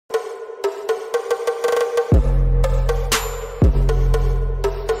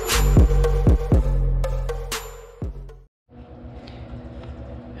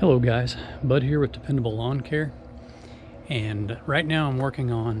Hello guys, Bud here with Dependable Lawn Care, and right now I'm working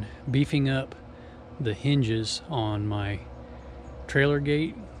on beefing up the hinges on my trailer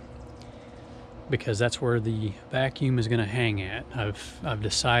gate because that's where the vacuum is going to hang at. I've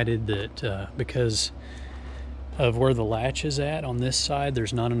decided that because of where the latch is at on this side,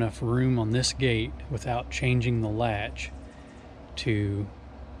 there's not enough room on this gate without changing the latch to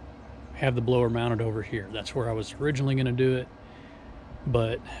have the blower mounted over here. That's where I was originally going to do it.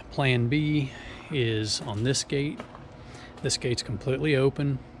 But plan B is on this gate. This gate's completely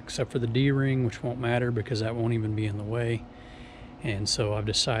open except for the D-ring, which won't matter because that won't even be in the way. And so I've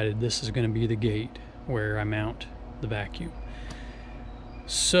decided this is going to be the gate where I mount the vacuum.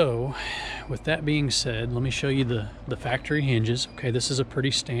 So with that being said, let me show you the factory hinges. Okay, this is a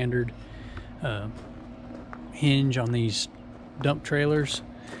pretty standard hinge on these dump trailers.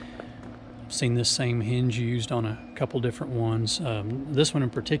 Seen this same hinge used on a couple different ones. This one in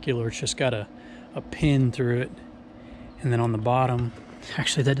particular, it's just got a pin through it, and then on the bottom,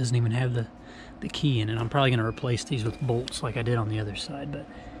 actually that doesn't even have the key in it. I'm probably going to replace these with bolts like I did on the other side, but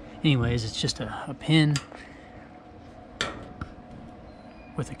anyways, it's just a pin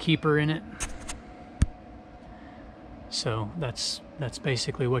with a keeper in it. So that's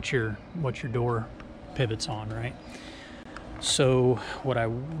basically what your door pivots on, right? So what I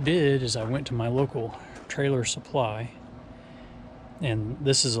did is I went to my local trailer supply, and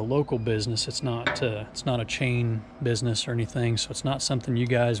this is a local business. It's not a chain business or anything, so it's not something you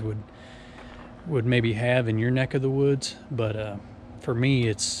guys would maybe have in your neck of the woods. But for me,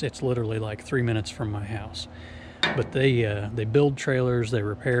 it's literally like 3 minutes from my house. But they build trailers, they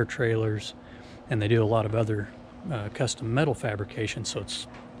repair trailers, and they do a lot of other custom metal fabrication. So it's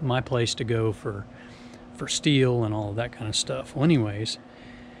my place to go for steel and all of that kind of stuff. Well, anyways,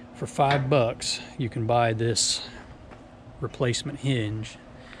 for $5 you can buy this replacement hinge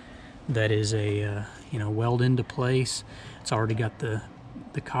that is a weld into place. It's already got the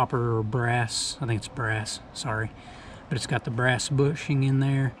copper or brass, I think it's brass, sorry, but it's got the brass bushing in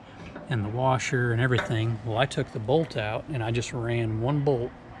there and the washer and everything. Well, I took the bolt out and I just ran one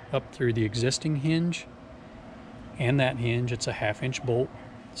bolt up through the existing hinge and that hinge. It's a 1/2-inch bolt.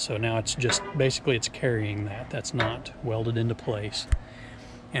 So now it's just basically it's carrying that's not welded into place.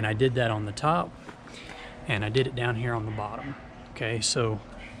 And I did that on the top and I did it down here on the bottom. Okay, so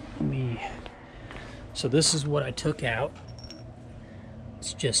this is what I took out.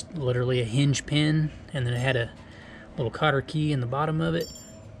 It's just literally a hinge pin, and then it had a little cotter key in the bottom of it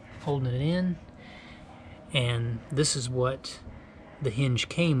holding it in. And this is what the hinge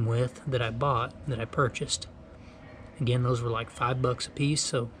came with that I purchased. Again, those were like $5 a piece,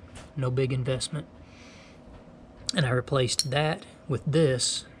 so no big investment. And I replaced that with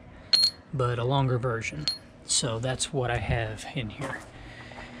this, but a longer version. So that's what I have in here.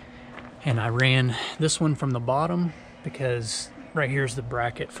 And I ran this one from the bottom because right here's the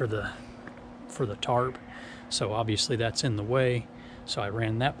bracket for the tarp. So obviously that's in the way. So I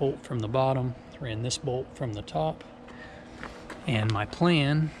ran that bolt from the bottom, ran this bolt from the top. And my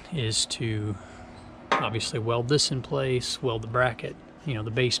plan is to obviously weld this in place, weld the bracket, the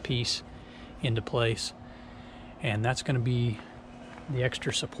base piece into place, and that's going to be the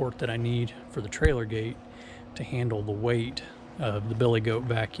extra support that I need for the trailer gate to handle the weight of the billy goat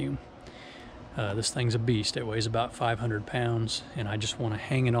vacuum. This thing's a beast. It weighs about 500 pounds, and I just want to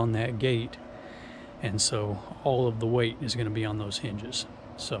hang it on that gate, and so all of the weight is going to be on those hinges.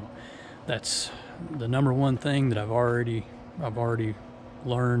 So that's the number one thing that I've already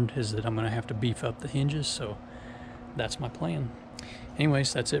learned, is that I'm going to have to beef up the hinges. So that's my plan.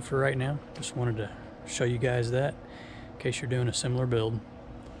 Anyways, that's it for right now. Just wanted to show you guys that in case you're doing a similar build.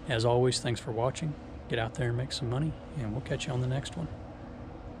 As always, thanks for watching. Get out there and make some money, and we'll catch you on the next one.